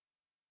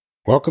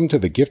Welcome to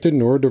the Gifted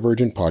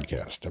Neurodivergent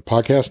Podcast, a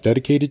podcast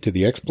dedicated to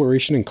the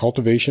exploration and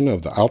cultivation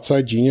of the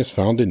outside genius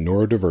found in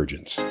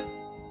neurodivergence.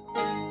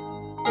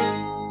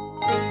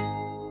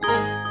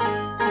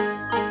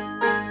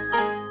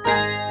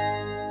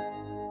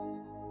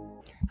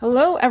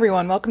 Hello,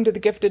 everyone. Welcome to the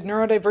Gifted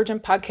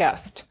Neurodivergent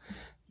Podcast.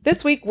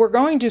 This week, we're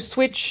going to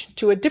switch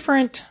to a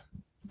different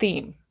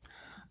theme.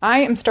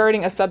 I am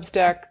starting a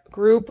Substack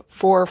group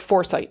for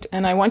Foresight,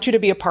 and I want you to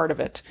be a part of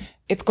it.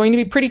 It's going to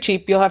be pretty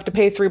cheap. You'll have to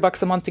pay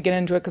 $3 a month to get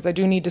into it because I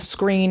do need to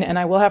screen and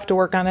I will have to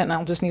work on it, and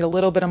I'll just need a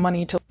little bit of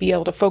money to be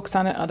able to focus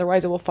on it.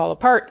 Otherwise, it will fall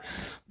apart.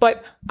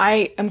 But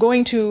I am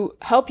going to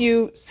help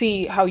you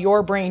see how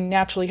your brain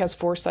naturally has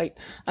foresight.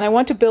 And I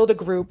want to build a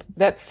group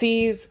that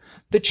sees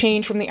the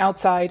change from the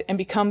outside and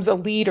becomes a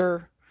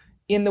leader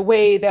in the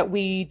way that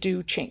we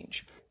do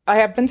change. I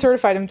have been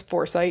certified in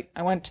Foresight.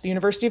 I went to the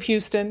University of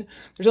Houston.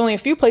 There's only a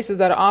few places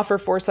that offer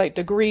Foresight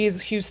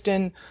degrees: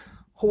 Houston,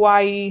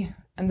 Hawaii,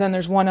 and then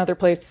there's one other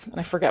place, and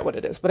I forget what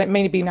it is, but it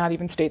may be not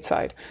even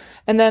stateside.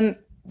 And then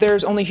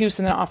there's only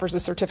Houston that offers a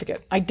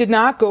certificate. I did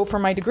not go for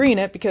my degree in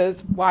it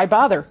because why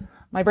bother?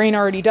 My brain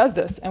already does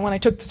this. And when I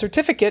took the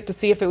certificate to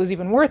see if it was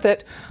even worth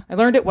it, I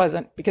learned it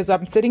wasn't, because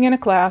I'm sitting in a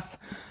class,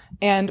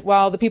 and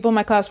while the people in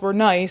my class were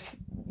nice,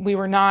 we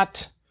were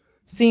not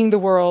seeing the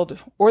world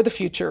or the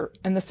future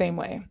in the same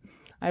way.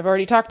 I've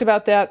already talked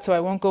about that, so I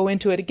won't go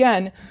into it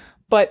again,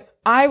 but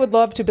I would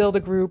love to build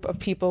a group of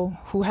people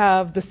who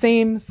have the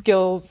same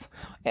skills,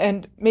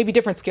 and maybe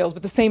different skills,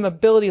 but the same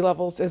ability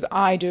levels as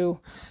I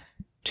do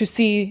to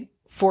see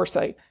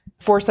foresight.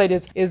 Foresight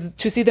is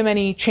to see the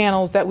many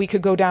channels that we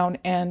could go down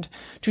and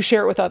to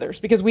share it with others,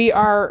 because we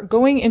are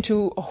going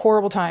into a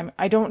horrible time.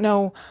 I don't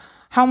know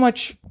how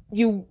much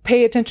you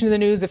pay attention to the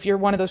news if you're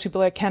one of those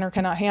people that can or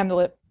cannot handle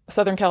it.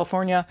 Southern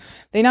California,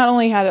 they not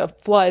only had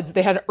floods,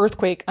 they had an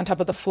earthquake on top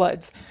of the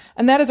floods.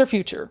 And that is our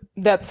future.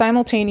 That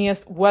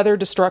simultaneous weather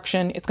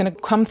destruction, it's going to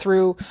come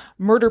through,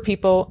 murder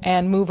people,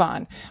 and move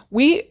on.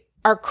 We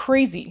are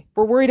crazy.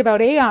 We're worried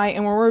about AI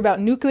and we're worried about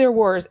nuclear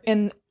wars,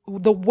 and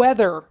the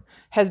weather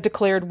has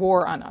declared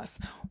war on us.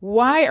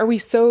 Why are we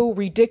so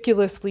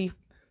ridiculously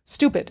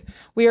stupid?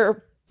 We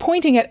are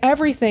pointing at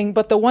everything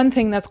but the one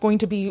thing that's going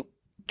to be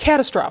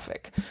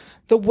catastrophic.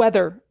 The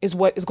weather is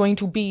what is going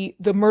to be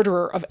the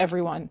murderer of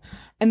everyone.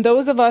 And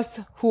those of us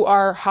who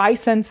are high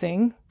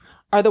sensing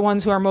are the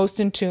ones who are most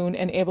in tune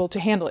and able to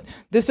handle it.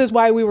 This is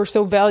why we were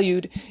so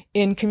valued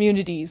in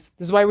communities.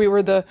 This is why we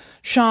were the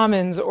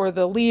shamans or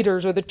the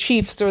leaders or the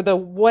chiefs or the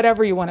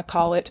whatever you want to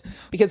call it,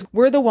 because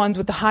we're the ones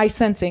with the high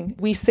sensing.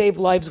 We save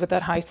lives with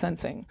that high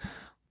sensing.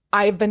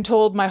 I've been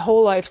told my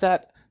whole life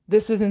that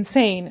this is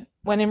insane,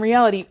 when in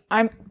reality,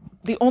 I'm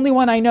the only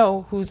one I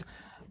know who's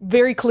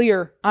very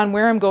clear on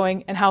where I'm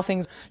going and how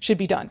things should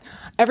be done.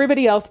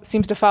 Everybody else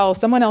seems to follow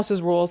someone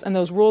else's rules, and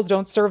those rules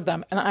don't serve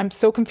them. And I'm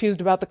so confused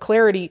about the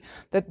clarity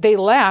that they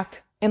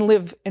lack and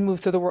live and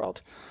move through the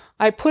world.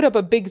 I put up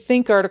a big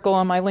Think article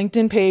on my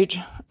LinkedIn page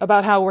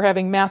about how we're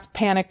having mass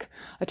panic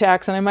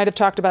attacks. And I might have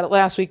talked about it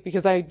last week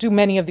because I do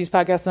many of these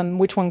podcasts, and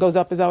which one goes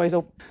up is always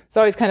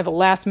kind of a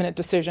last minute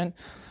decision.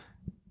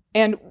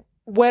 And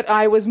what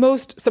I was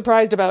most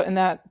surprised about in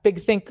that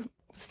big Think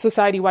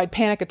society-wide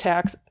panic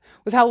attacks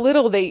was how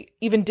little they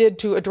even did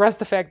to address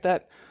the fact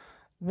that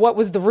what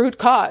was the root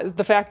cause,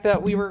 the fact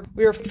that we were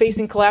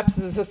facing collapse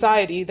as a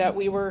society, that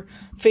we were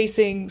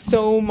facing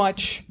so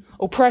much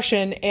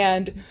oppression,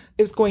 and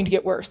it was going to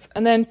get worse.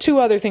 And then two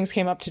other things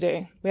came up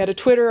today. We had a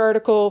Twitter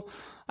article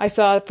I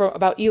saw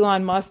about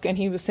Elon Musk, and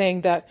he was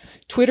saying that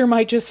Twitter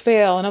might just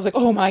fail. And I was like,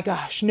 oh my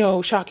gosh,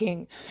 no,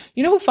 shocking.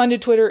 You know who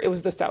funded Twitter? It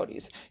was the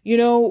Saudis. You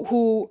know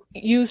who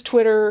used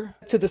Twitter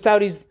to the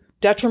Saudis'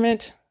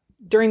 detriment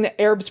during the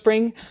Arab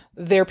Spring?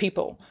 Their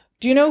people.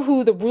 Do you know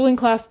who the ruling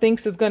class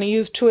thinks is going to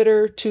use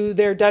Twitter to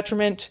their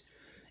detriment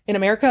in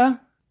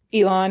America?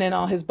 Elon and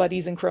all his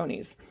buddies and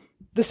cronies.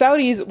 The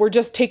Saudis were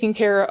just taking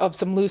care of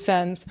some loose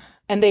ends,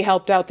 and they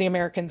helped out the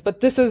Americans.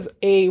 But this is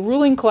a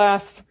ruling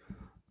class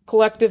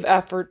collective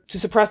effort to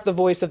suppress the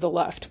voice of the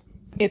left.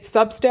 It's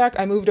Substack.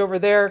 I moved over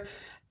there.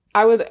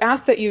 I would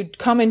ask that you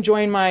come and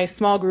join my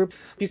small group.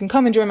 You can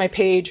come and join my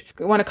page. If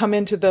you want to come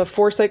into the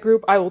Foresight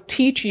group, I will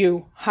teach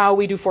you how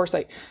we do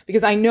Foresight,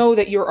 because I know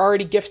that you're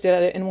already gifted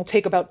at it, and will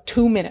take about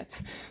 2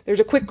 minutes. There's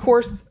a quick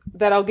course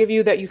that I'll give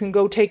you that you can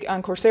go take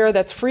on Coursera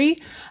that's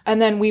free,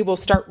 and then we will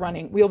start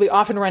running. We'll be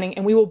off and running,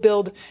 and we will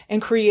build and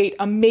create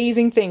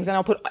amazing things, and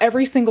I'll put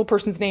every single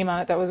person's name on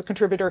it that was a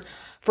contributor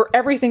for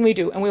everything we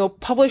do, and we will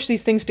publish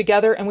these things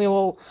together, and we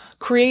will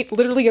create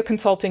literally a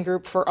consulting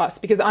group for us,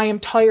 because I am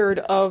tired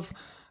of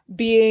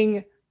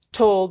being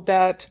told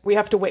that we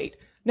have to wait.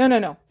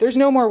 No. There's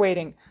no more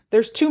waiting.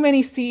 There's too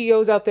many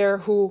CEOs out there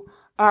who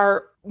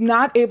are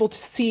not able to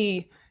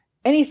see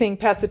anything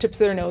past the tips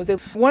of their nose.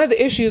 One of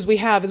the issues we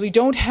have is we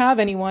don't have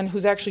anyone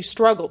who's actually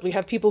struggled. We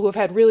have people who have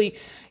had really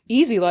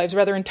easy lives,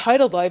 rather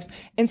entitled lives,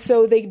 and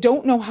so they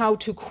don't know how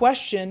to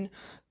question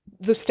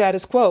the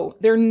status quo.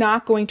 They're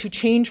not going to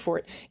change for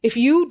it. If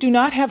you do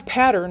not have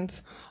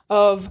patterns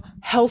of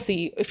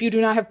healthy, if you do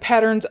not have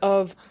patterns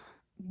of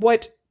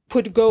what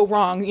could go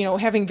wrong,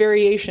 having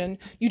variation,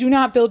 you do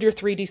not build your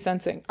 3D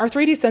sensing. Our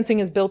 3D sensing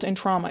is built in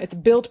trauma. It's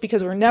built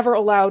because we're never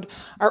allowed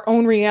our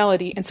own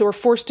reality. And so we're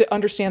forced to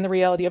understand the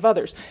reality of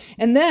others.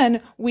 And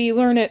then we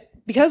learn it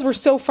because we're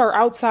so far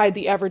outside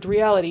the average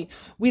reality.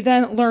 We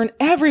then learn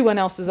everyone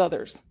else's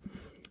others.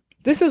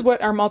 This is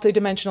what our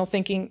multidimensional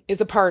thinking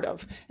is a part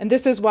of. And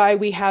this is why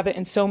we have it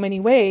in so many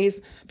ways,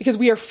 because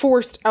we are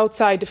forced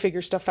outside to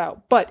figure stuff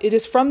out. But it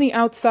is from the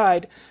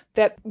outside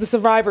that the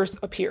survivors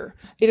appear.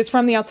 It is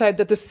from the outside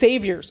that the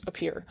saviors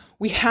appear.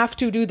 We have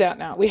to do that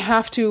now. We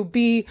have to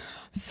be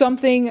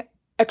something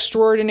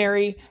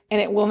extraordinary, and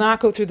it will not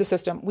go through the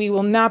system. We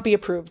will not be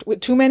approved.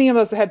 Too many of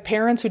us had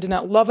parents who did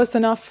not love us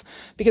enough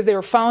because they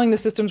were following the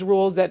system's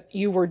rules that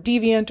you were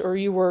deviant or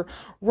you were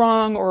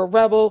wrong or a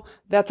rebel.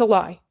 That's a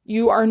lie.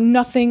 You are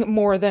nothing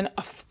more than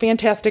a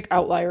fantastic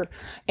outlier.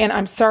 And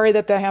I'm sorry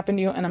that happened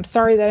to you, and I'm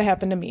sorry that it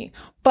happened to me.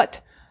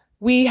 But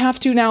we have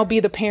to now be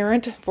the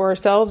parent for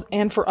ourselves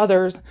and for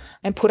others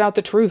and put out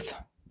the truth.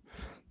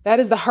 That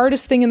is the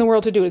hardest thing in the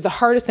world to do. It's the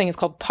hardest thing. It's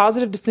called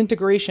positive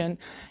disintegration,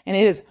 and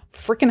it is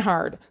freaking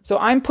hard. So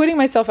I'm putting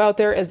myself out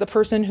there as the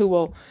person who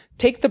will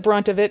take the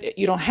brunt of it.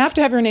 You don't have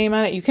to have your name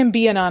on it. You can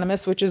be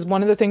anonymous, which is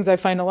one of the things I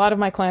find a lot of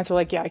my clients are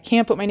like, yeah, I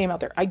can't put my name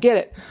out there. I get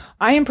it.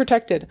 I am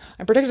protected.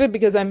 I'm protected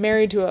because I'm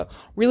married to a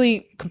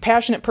really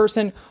compassionate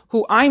person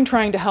who I'm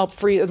trying to help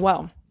free as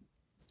well.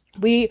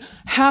 We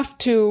have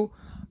to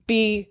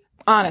be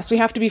honest. We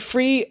have to be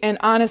free and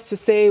honest to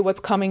say what's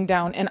coming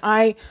down. And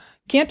I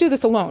can't do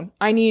this alone.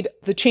 I need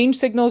the change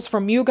signals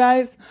from you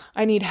guys.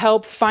 I need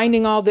help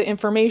finding all the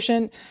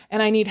information,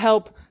 and I need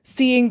help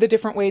seeing the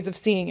different ways of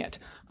seeing it.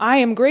 I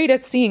am great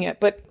at seeing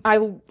it, but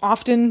I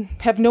often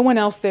have no one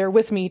else there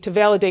with me to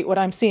validate what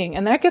I'm seeing.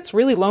 And that gets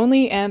really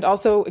lonely and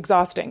also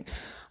exhausting.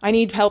 I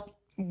need help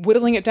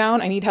whittling it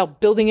down. I need help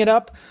building it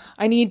up.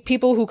 I need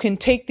people who can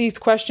take these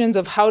questions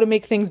of how to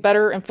make things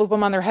better and flip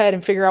them on their head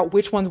and figure out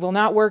which ones will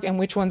not work and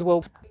which ones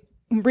will.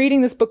 I'm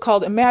reading this book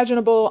called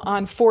Imaginable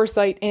on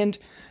Foresight, and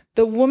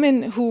the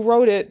woman who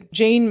wrote it,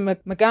 Jane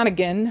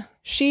McGonigan,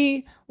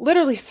 she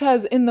literally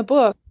says in the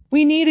book,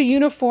 we need a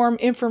uniform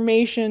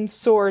information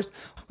source.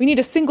 We need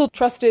a single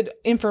trusted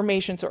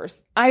information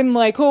source. I'm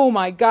like, oh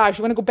my gosh,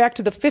 you want to go back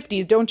to the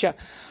 50s, don't you?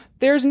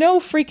 There's no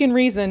freaking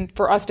reason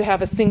for us to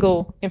have a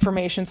single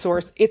information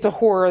source. It's a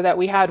horror that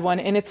we had one,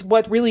 and it's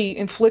what really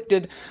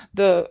inflicted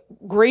the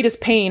greatest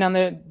pain on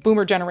the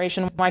boomer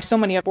generation, why so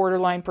many have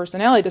borderline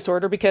personality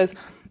disorder, because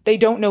they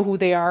don't know who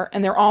they are,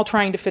 and they're all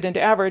trying to fit into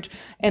average.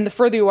 And the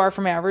further you are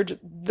from average,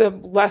 the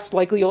less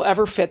likely you'll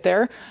ever fit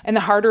there, and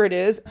the harder it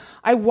is.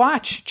 I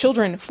watch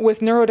children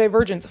with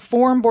neurodivergence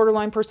form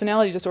borderline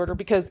personality disorder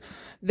because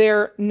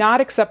they're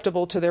not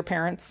acceptable to their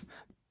parents.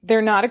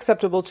 They're not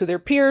acceptable to their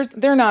peers.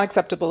 They're not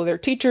acceptable to their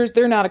teachers.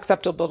 They're not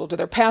acceptable to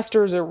their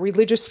pastors or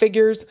religious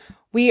figures.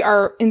 We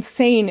are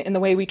insane in the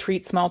way we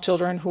treat small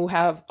children who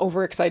have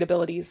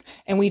overexcitabilities,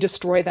 and we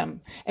destroy them.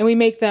 And we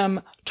make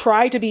them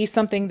try to be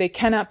something they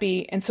cannot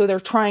be. And so they're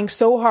trying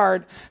so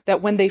hard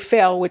that when they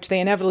fail, which they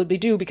inevitably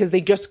do because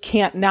they just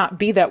can't not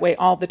be that way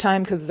all the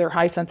time because of their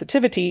high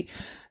sensitivity,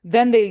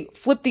 then they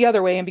flip the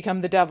other way and become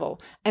the devil.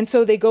 And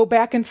so they go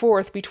back and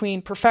forth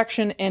between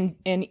perfection and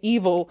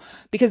evil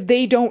because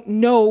they don't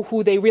know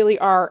who they really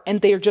are,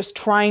 and they are just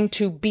trying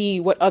to be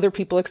what other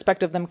people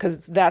expect of them because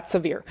it's that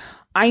severe.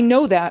 I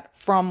know that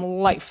from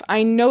life.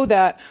 I know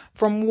that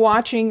from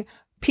watching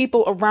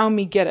people around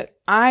me get it.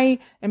 I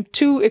am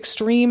too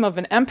extreme of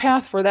an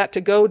empath for that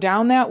to go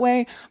down that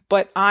way,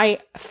 but I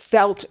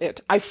felt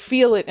it. I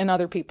feel it in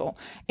other people,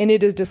 and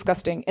it is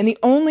disgusting. And the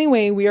only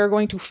way we are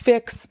going to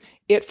fix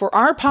it for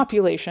our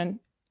population,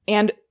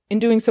 and in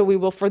doing so we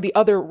will for the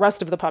other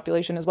rest of the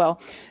population as well,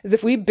 is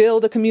if we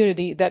build a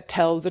community that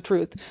tells the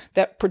truth,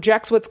 that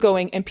projects what's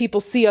going, and people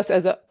see us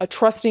as a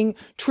trusting,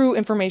 true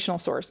informational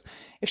source.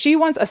 If she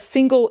wants a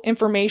single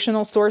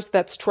informational source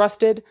that's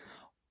trusted,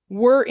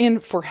 we're in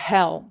for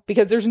hell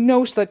because there's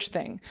no such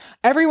thing.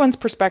 Everyone's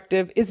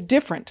perspective is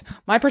different.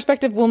 My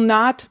perspective will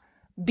not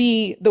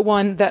be the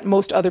one that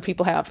most other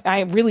people have.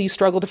 I really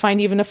struggle to find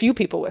even a few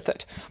people with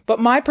it. But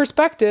my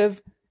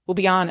perspective will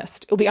be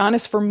honest. It'll be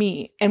honest for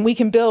me. And we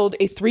can build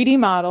a 3D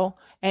model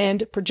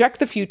and project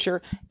the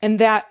future. And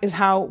that is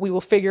how we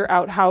will figure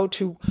out how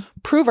to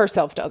prove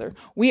ourselves to others.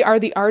 We are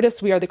the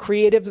artists. We are the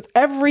creatives.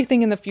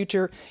 Everything in the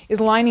future is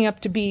lining up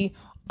to be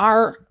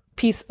our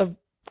piece of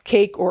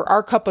cake or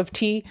our cup of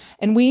tea.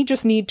 And we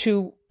just need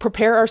to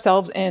prepare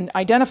ourselves and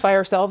identify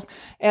ourselves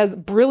as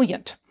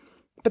brilliant.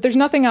 But there's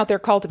nothing out there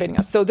cultivating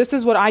us. So this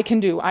is what I can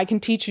do. I can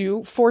teach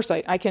you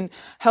foresight. I can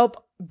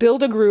help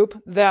build a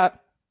group that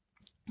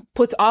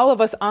puts all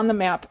of us on the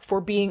map for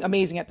being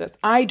amazing at this.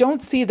 I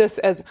don't see this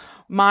as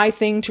my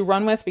thing to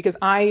run with because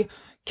I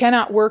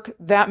cannot work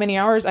that many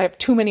hours. I have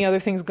too many other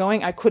things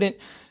going. I couldn't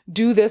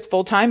do this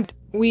full time.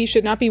 We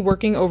should not be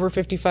working over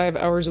 55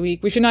 hours a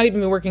week. We should not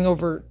even be working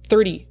over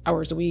 30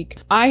 hours a week.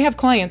 I have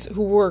clients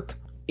who work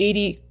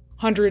 80,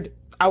 100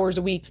 hours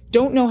a week,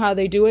 don't know how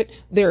they do it.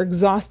 They're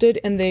exhausted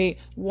and they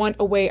want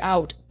a way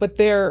out, but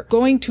they're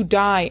going to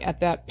die at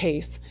that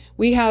pace.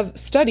 We have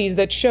studies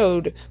that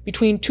showed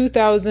between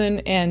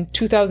 2000 and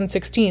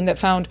 2016 that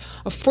found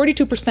a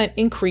 42%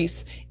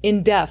 increase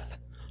in death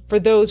for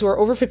those who are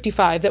over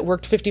 55 that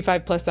worked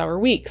 55 plus hour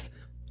weeks.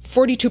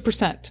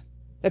 42%.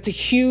 That's a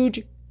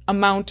huge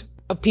amount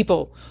of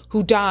people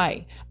who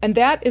die. And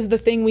that is the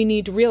thing we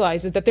need to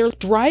realize, is that they're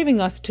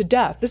driving us to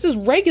death. This is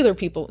regular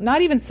people,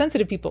 not even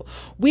sensitive people.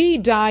 We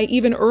die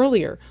even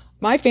earlier.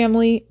 My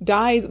family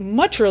dies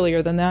much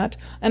earlier than that.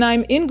 And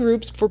I'm in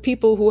groups for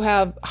people who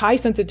have high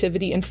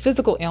sensitivity and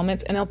physical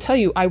ailments. And I'll tell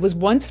you, I was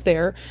once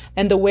there,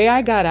 and the way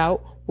I got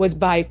out was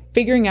by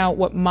figuring out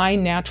what my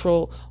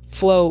natural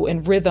flow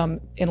and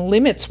rhythm and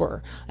limits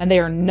were, and they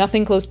are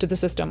nothing close to the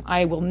system.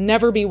 I will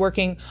never be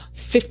working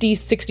 50,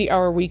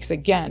 60-hour weeks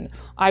again.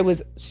 I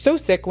was so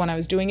sick when I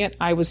was doing it.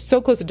 I was so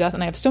close to death,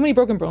 and I have so many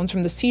broken bones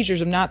from the seizures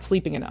of not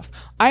sleeping enough.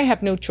 I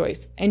have no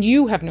choice, and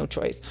you have no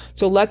choice.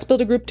 So let's build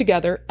a group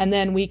together, and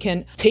then we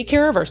can take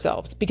care of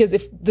ourselves, because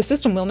if the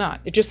system will not,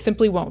 it just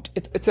simply won't.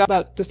 It's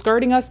about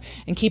discarding us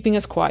and keeping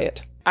us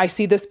quiet. I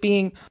see this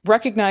being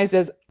recognized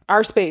as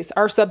our space,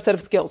 our subset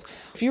of skills.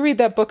 If you read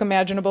that book,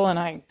 Imaginable,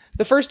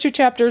 the first 2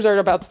 chapters are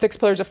about 6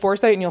 pillars of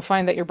foresight, and you'll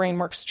find that your brain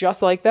works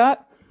just like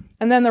that.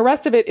 And then the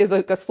rest of it is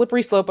like a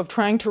slippery slope of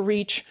trying to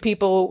reach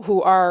people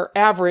who are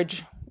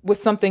average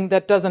with something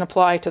that doesn't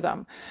apply to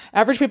them.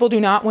 Average people do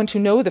not want to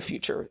know the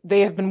future.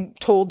 They have been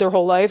told their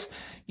whole lives,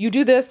 you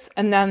do this,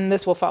 and then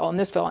this will follow, and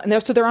this will.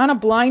 And so they're on a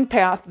blind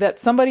path that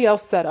somebody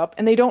else set up,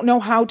 and they don't know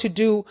how to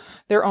do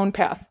their own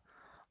path.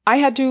 I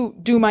had to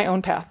do my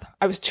own path.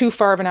 I was too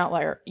far of an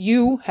outlier.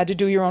 You had to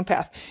do your own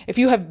path. If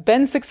you have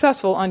been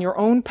successful on your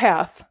own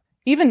path,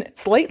 even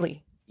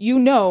slightly, you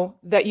know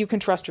that you can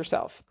trust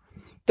yourself.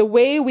 The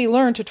way we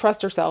learn to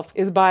trust ourselves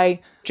is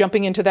by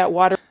jumping into that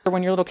water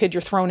when you're a little kid,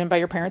 you're thrown in by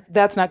your parents.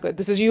 That's not good.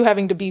 This is you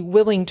having to be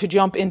willing to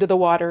jump into the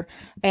water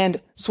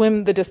and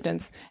swim the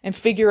distance and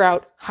figure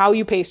out how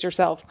you pace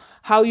yourself,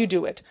 how you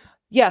do it.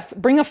 Yes,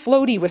 bring a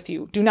floaty with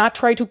you. Do not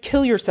try to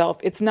kill yourself.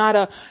 It's not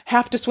a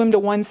have to swim to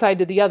one side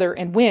to the other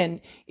and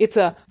win. It's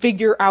a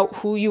figure out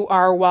who you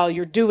are while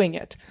you're doing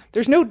it.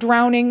 There's no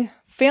drowning.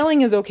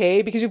 Failing is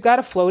okay because you've got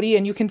a floaty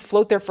and you can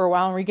float there for a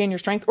while and regain your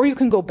strength, or you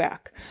can go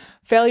back.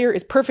 Failure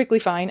is perfectly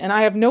fine, and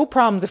I have no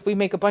problems if we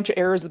make a bunch of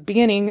errors at the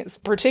beginning,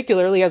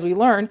 particularly as we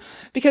learn,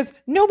 because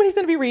nobody's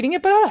going to be reading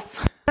it but us.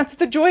 That's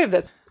the joy of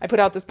this. I put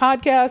out this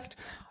podcast.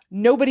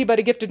 Nobody but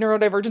a gifted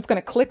neurodivergent is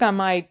going to click on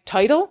my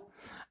title,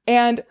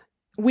 and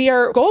we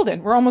are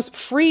golden. We're almost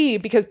free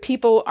because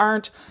people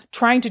aren't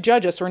trying to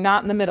judge us. We're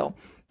not in the middle.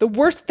 The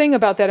worst thing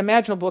about that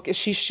Imaginable book is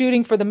she's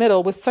shooting for the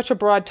middle with such a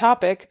broad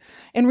topic.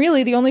 And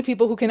really, the only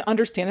people who can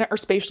understand it are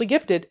spatially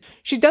gifted.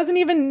 She doesn't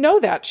even know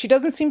that. She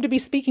doesn't seem to be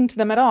speaking to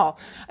them at all.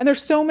 And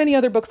there's so many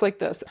other books like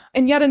this.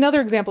 And yet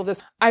another example of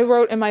this, I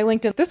wrote in my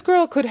LinkedIn, this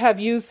girl could have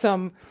used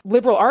some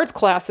liberal arts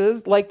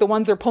classes like the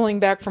ones they're pulling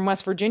back from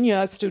West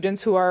Virginia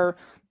students who are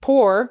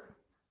poor,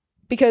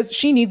 because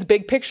she needs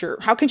big picture.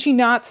 How can she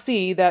not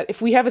see that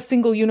if we have a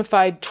single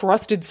unified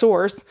trusted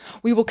source,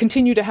 we will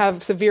continue to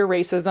have severe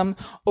racism,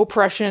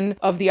 oppression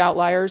of the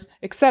outliers,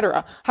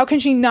 etc.? How can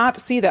she not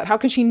see that? How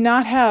can she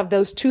not have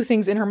those two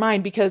things in her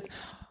mind? Because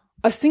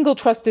a single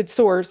trusted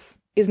source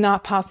is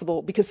not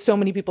possible because so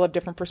many people have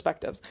different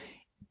perspectives.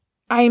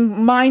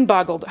 I'm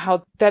mind-boggled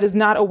how that is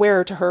not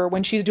aware to her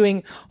when she's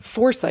doing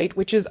Foresight,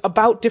 which is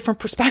about different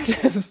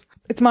perspectives.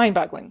 It's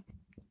mind-boggling.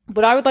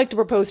 What I would like to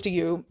propose to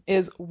you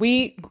is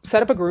we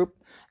set up a group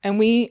and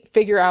we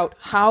figure out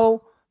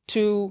how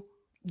to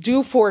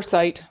do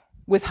foresight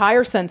with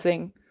higher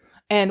sensing,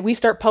 and we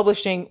start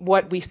publishing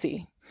what we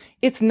see.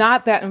 It's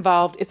not that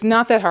involved. It's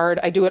not that hard.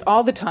 I do it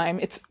all the time.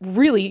 It's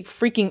really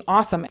freaking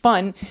awesome,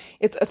 fun.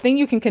 It's a thing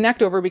you can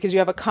connect over because you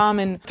have a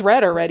common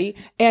thread already.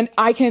 And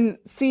I can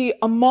see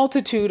a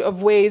multitude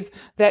of ways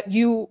that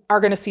you are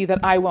going to see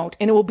that I won't.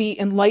 And it will be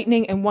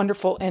enlightening and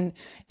wonderful and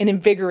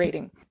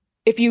invigorating.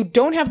 If you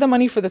don't have the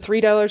money for the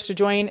 $3 to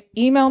join,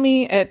 email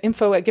me at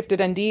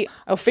info@giftednd.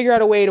 I'll figure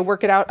out a way to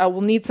work it out. I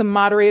will need some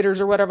moderators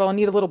or whatever. I'll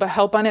need a little bit of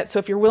help on it. So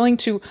if you're willing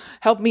to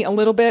help me a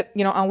little bit,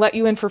 I'll let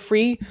you in for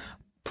free.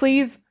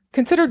 Please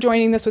consider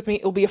joining this with me.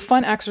 It'll be a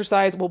fun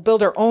exercise. We'll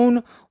build our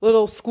own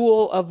little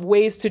school of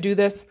ways to do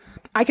this.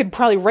 I could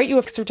probably write you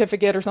a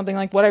certificate or something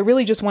like. What I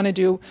really just want to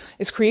do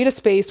is create a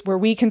space where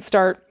we can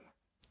start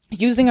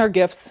using our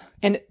gifts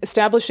and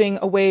establishing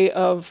a way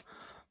of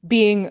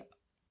being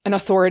an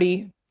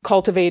authority,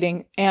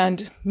 cultivating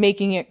and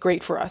making it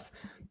great for us.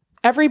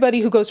 Everybody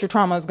who goes through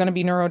trauma is going to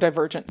be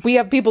neurodivergent. We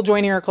have people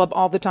joining our club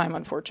all the time,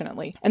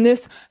 unfortunately. And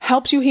this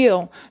helps you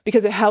heal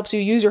because it helps you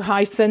use your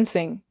high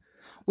sensing,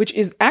 which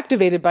is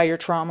activated by your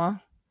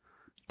trauma,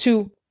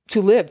 to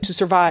live, to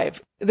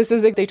survive. This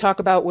is like they talk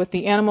about with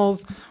the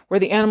animals, where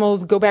the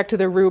animals go back to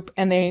their group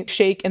and they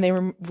shake and they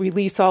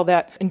release all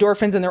that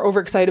endorphins and their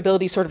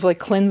overexcitability, sort of like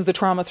cleanse the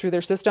trauma through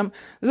their system.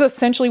 This is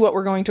essentially what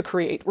we're going to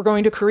create. We're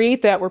going to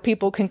create that where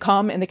people can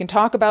come and they can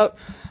talk about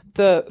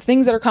the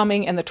things that are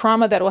coming and the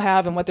trauma that will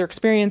have and what their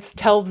experience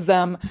tells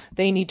them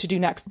they need to do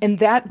next. And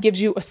that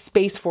gives you a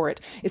space for it.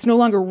 It's no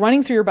longer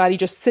running through your body,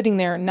 just sitting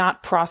there,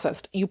 not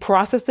processed. You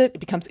process it, it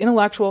becomes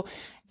intellectual.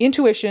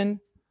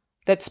 Intuition,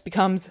 that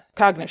becomes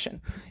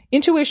cognition.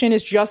 Intuition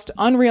is just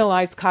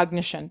unrealized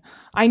cognition.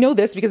 I know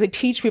this because I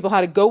teach people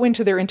how to go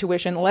into their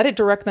intuition, let it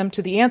direct them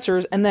to the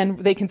answers, and then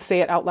they can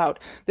say it out loud.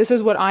 This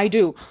is what I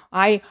do.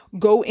 I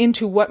go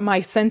into what my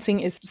sensing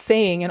is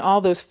saying and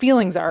all those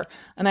feelings are,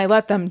 and I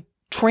let them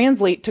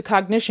translate to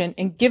cognition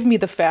and give me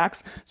the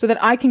facts so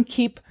that I can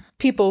keep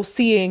people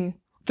seeing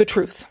the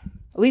truth,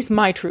 at least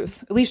my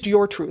truth, at least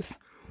your truth.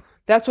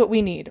 That's what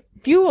we need.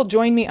 If you will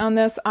join me on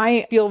this,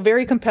 I feel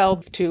very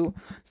compelled to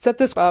set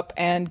this up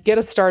and get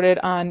us started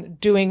on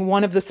doing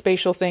one of the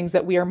spatial things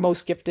that we are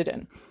most gifted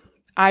in.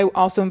 I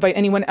also invite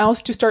anyone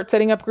else to start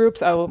setting up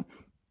groups. I will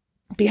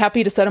be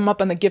happy to set them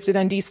up on the Gifted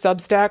ND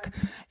Substack,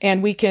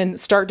 and we can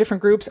start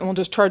different groups, and we'll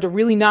just charge a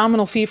really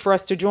nominal fee for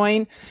us to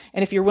join.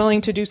 And if you're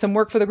willing to do some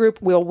work for the group,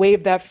 we'll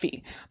waive that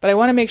fee. But I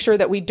want to make sure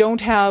that we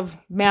don't have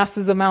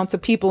massive amounts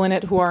of people in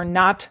it who are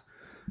not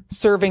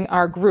serving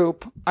our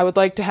group. I would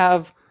like to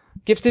have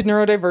gifted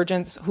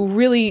neurodivergents who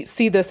really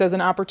see this as an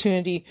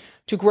opportunity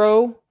to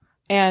grow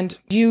and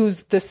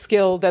use the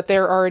skill that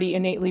they're already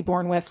innately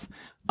born with,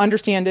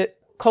 understand it,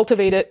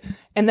 cultivate it,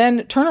 and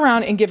then turn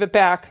around and give it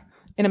back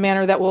in a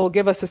manner that will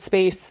give us a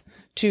space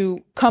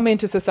to come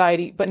into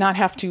society, but not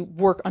have to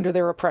work under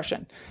their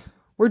oppression.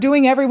 We're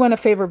doing everyone a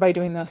favor by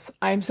doing this.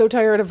 I'm so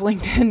tired of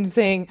LinkedIn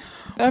saying,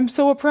 I'm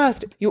so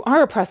oppressed. You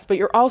are oppressed, but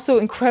you're also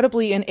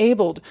incredibly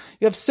enabled.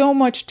 You have so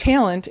much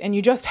talent and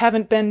you just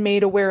haven't been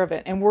made aware of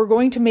it. And we're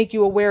going to make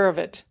you aware of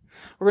it.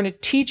 We're going to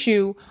teach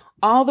you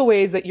all the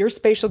ways that your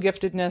spatial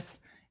giftedness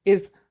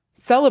is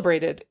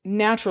celebrated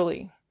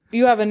naturally. If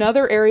you have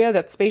another area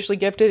that's spatially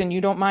gifted and you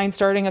don't mind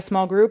starting a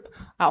small group,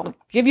 I'll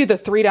give you the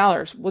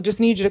 $3. We'll just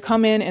need you to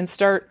come in and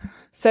start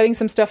setting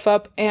some stuff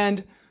up,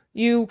 and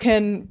you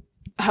can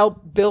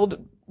help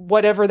build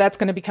whatever that's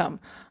going to become.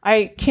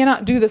 I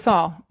cannot do this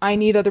all. I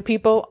need other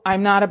people.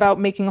 I'm not about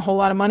making a whole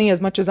lot of money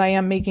as much as I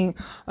am making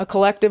a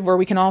collective where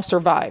we can all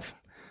survive.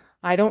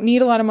 I don't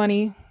need a lot of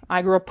money.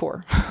 I grew up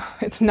poor.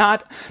 It's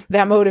not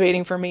that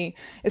motivating for me.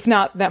 It's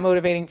not that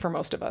motivating for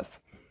most of us.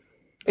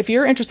 If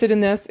you're interested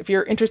in this, if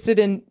you're interested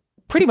in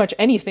pretty much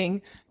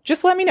anything,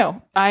 just let me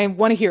know. I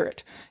want to hear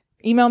it.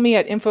 Email me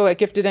at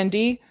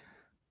info@giftednd.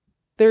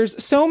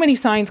 There's so many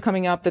signs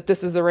coming up that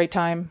this is the right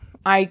time.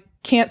 I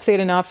can't say it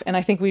enough, and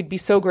I think we'd be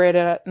so great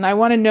at it. And I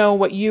want to know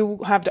what you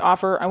have to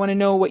offer. I want to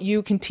know what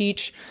you can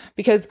teach,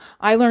 because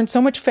I learn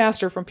so much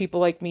faster from people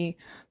like me.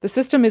 The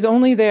system is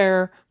only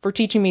there for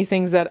teaching me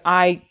things that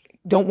I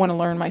don't want to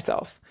learn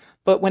myself.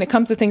 But when it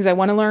comes to things I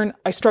want to learn,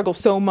 I struggle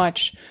so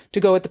much to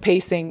go at the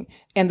pacing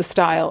and the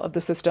style of the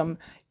system.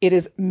 It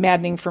is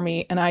maddening for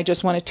me, and I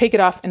just want to take it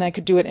off, and I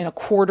could do it in a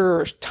quarter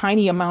or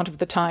tiny amount of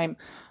the time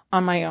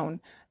on my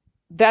own.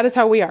 That is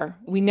how we are.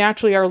 We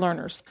naturally are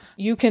learners.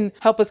 You can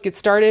help us get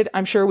started.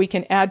 I'm sure we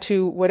can add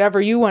to whatever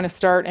you want to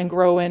start and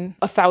grow in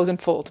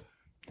 1,000-fold.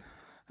 All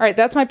right,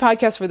 that's my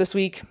podcast for this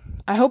week.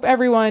 I hope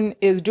everyone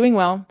is doing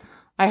well.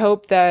 I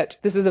hope that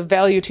this is of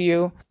value to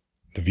you.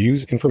 The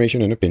views,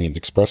 information, and opinions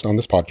expressed on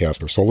this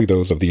podcast are solely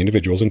those of the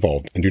individuals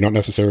involved and do not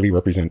necessarily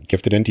represent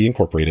Gifted NT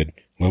Incorporated,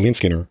 Lillian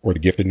Skinner, or the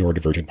Gifted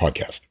Neurodivergent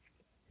Podcast.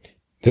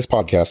 This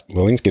podcast,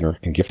 Lillian Skinner,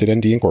 and Gifted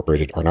NT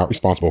Incorporated are not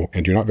responsible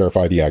and do not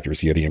verify the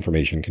accuracy of the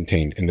information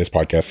contained in this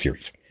podcast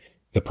series.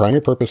 The primary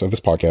purpose of this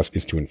podcast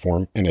is to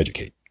inform and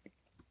educate.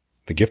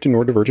 The Gifted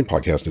Neurodivergent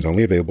Podcast is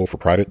only available for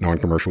private,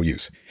 non-commercial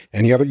use.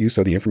 Any other use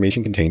of the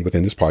information contained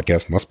within this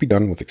podcast must be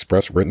done with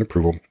express written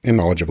approval and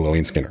knowledge of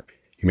Lillian Skinner.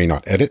 You may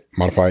not edit,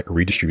 modify, or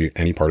redistribute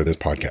any part of this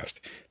podcast.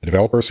 The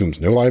developer assumes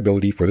no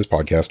liability for this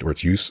podcast or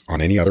its use on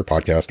any other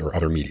podcast or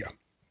other media.